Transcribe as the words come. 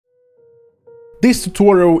This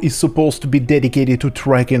tutorial is supposed to be dedicated to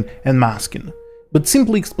tracking and masking, but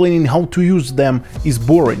simply explaining how to use them is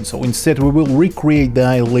boring, so instead we will recreate the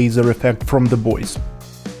eye laser effect from the voice.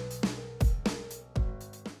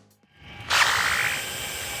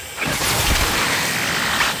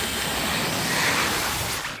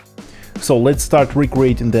 So let's start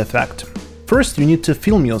recreating the effect. First you need to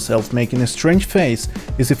film yourself making a strange face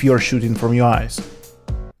as if you are shooting from your eyes.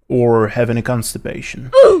 Or having a constipation.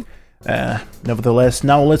 Nevertheless,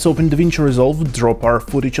 now let's open DaVinci Resolve, drop our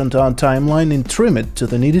footage onto our timeline and trim it to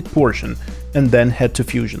the needed portion, and then head to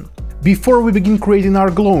Fusion. Before we begin creating our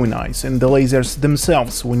glowing eyes and the lasers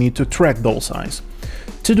themselves, we need to track those eyes.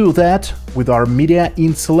 To do that, with our media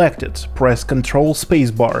in selected, press Ctrl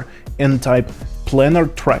spacebar and type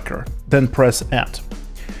Planar Tracker, then press Add.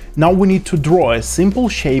 Now we need to draw a simple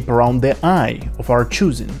shape around the eye of our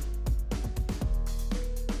choosing.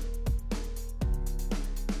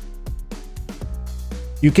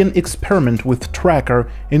 You can experiment with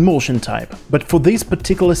tracker and motion type, but for this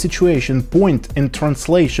particular situation, point and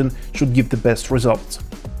translation should give the best results.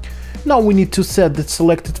 Now we need to set the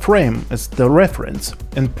selected frame as the reference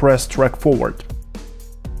and press track forward.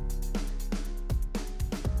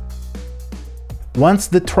 Once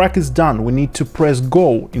the track is done, we need to press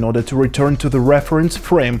Go in order to return to the reference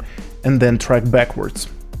frame and then track backwards.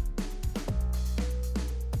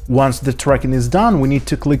 Once the tracking is done, we need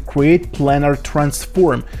to click Create Planar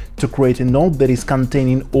Transform to create a node that is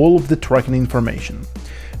containing all of the tracking information.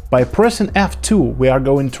 By pressing F2, we are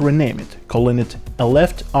going to rename it, calling it a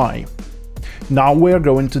left eye. Now we are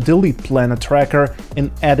going to delete Planar Tracker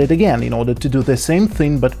and add it again in order to do the same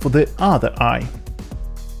thing but for the other eye.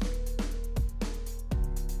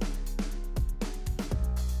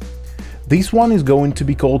 This one is going to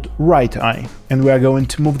be called right eye, and we are going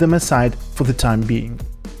to move them aside for the time being.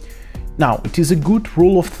 Now, it is a good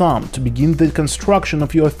rule of thumb to begin the construction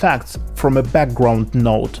of your effects from a background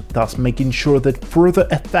node, thus making sure that further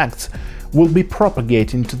effects will be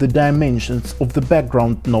propagating to the dimensions of the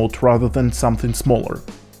background node rather than something smaller.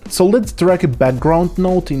 So let's drag a background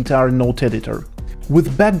node into our node editor.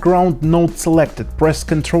 With background node selected, press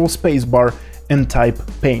Ctrl spacebar and type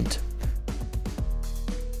Paint.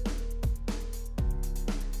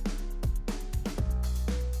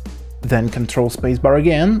 Then Ctrl spacebar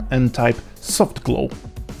again and type Soft Glow.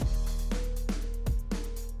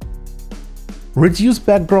 Reduce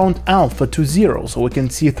background alpha to 0 so we can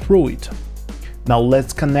see through it. Now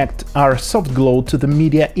let's connect our soft glow to the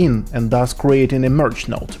media in and thus creating a merge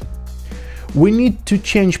node. We need to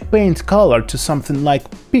change paint color to something like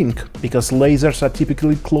pink, because lasers are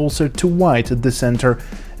typically closer to white at the center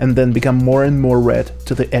and then become more and more red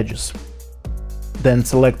to the edges. Then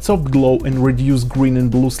select soft glow and reduce green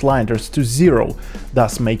and blue sliders to 0,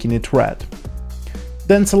 thus making it red.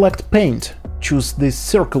 Then select paint, choose this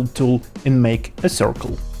circle tool and make a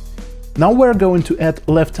circle. Now we're going to add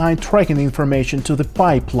left eye tracking information to the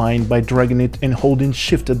pipeline by dragging it and holding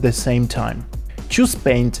shift at the same time. Choose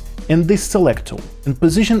paint and this select tool and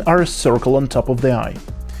position our circle on top of the eye.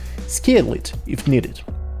 Scale it if needed.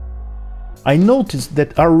 I noticed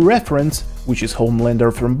that our reference, which is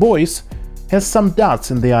Homelander from Boys, has some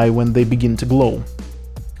dots in the eye when they begin to glow.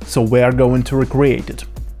 So we are going to recreate it.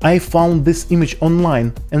 I found this image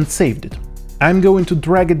online and saved it. I'm going to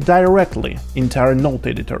drag it directly into our node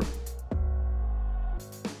editor.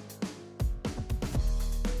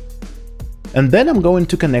 And then I'm going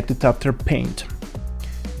to connect it after Paint.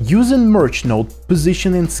 Using Merge node,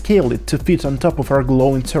 position and scale it to fit on top of our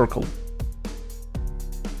glowing circle.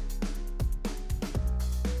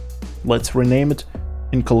 Let's rename it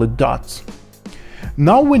and call it Dots.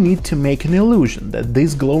 Now we need to make an illusion that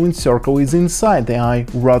this glowing circle is inside the eye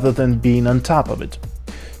rather than being on top of it.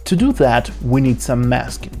 To do that, we need some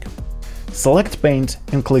masking. Select Paint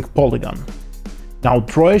and click Polygon. Now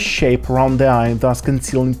draw a shape around the eye, thus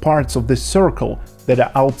concealing parts of the circle that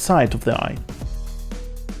are outside of the eye.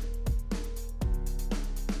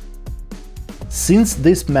 Since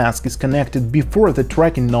this mask is connected before the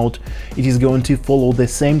tracking node, it is going to follow the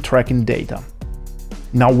same tracking data.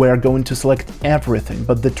 Now we are going to select everything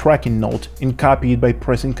but the tracking node and copy it by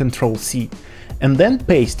pressing Ctrl C, and then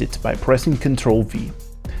paste it by pressing Ctrl V.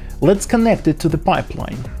 Let's connect it to the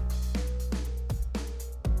pipeline.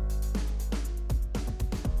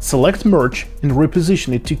 Select Merge and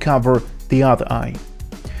reposition it to cover the other eye.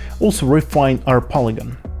 Also refine our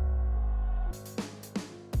polygon.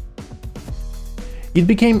 It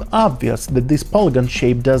became obvious that this polygon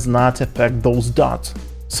shape does not affect those dots.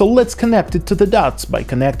 So let's connect it to the dots by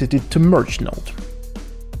connecting it to Merge node.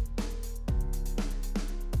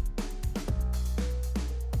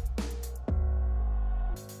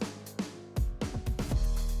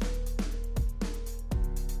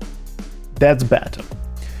 That's better.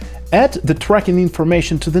 Add the tracking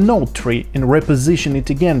information to the node tree and reposition it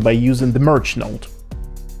again by using the merge node.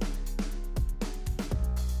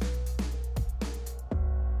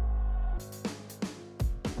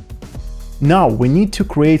 Now we need to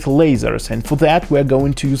create lasers, and for that we are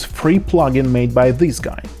going to use free plugin made by this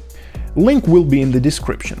guy. Link will be in the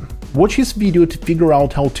description. Watch his video to figure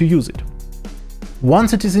out how to use it.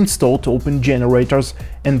 Once it is installed, open generators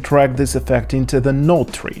and drag this effect into the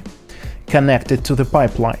node tree. Connect it to the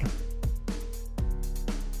pipeline.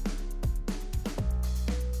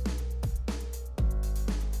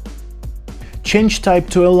 Change type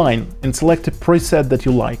to align and select a preset that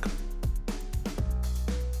you like.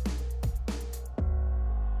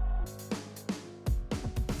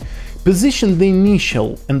 Position the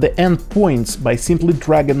initial and the end points by simply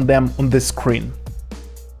dragging them on the screen.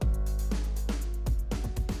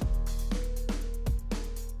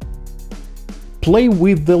 Play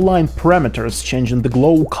with the line parameters, changing the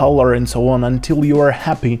glow, color and so on until you are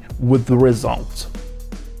happy with the results.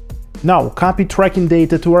 Now copy tracking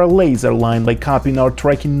data to our laser line by copying our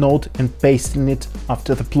tracking node and pasting it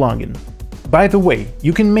after the plugin. By the way,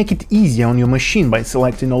 you can make it easy on your machine by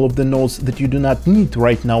selecting all of the nodes that you do not need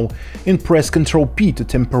right now and press Ctrl P to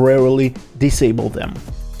temporarily disable them.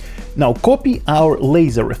 Now copy our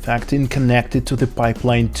laser effect and connect it to the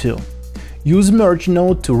pipeline too. Use merge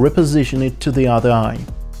node to reposition it to the other eye.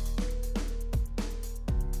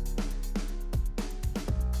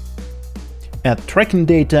 Add tracking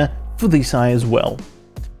data for this eye as well.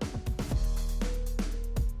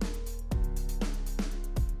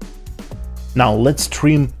 Now let's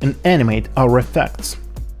trim and animate our effects.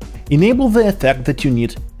 Enable the effect that you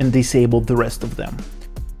need and disable the rest of them.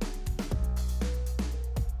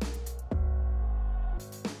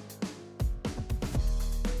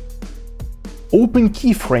 Open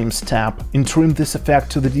Keyframes tab and trim this effect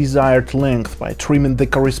to the desired length by trimming the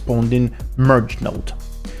corresponding merge node.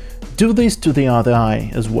 Do this to the other eye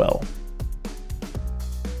as well.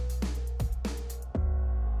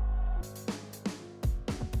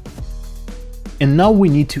 And now we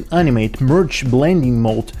need to animate merge blending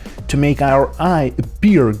mode to make our eye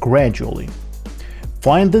appear gradually.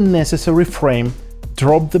 Find the necessary frame,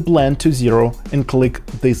 drop the blend to 0 and click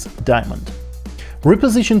this diamond.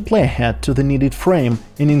 Reposition playhead to the needed frame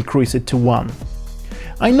and increase it to 1.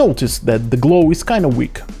 I noticed that the glow is kinda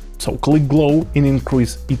weak, so click glow and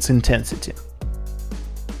increase its intensity.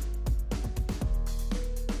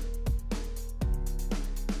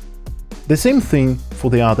 The same thing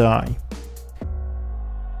for the other eye.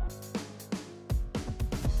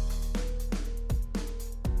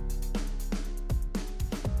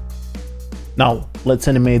 Now, let's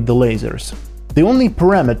animate the lasers. The only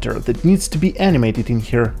parameter that needs to be animated in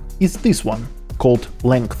here is this one, called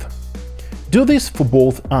length. Do this for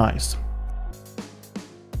both eyes.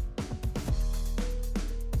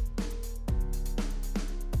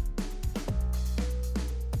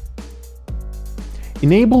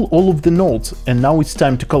 Enable all of the nodes, and now it's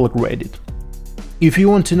time to color grade it. If you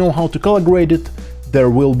want to know how to color grade it, there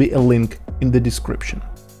will be a link in the description.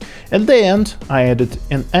 At the end, I added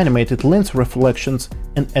an animated lens reflections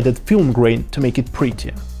and added film grain to make it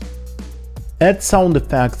prettier. Add sound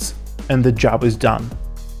effects and the job is done.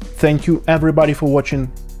 Thank you everybody for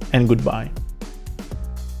watching and goodbye.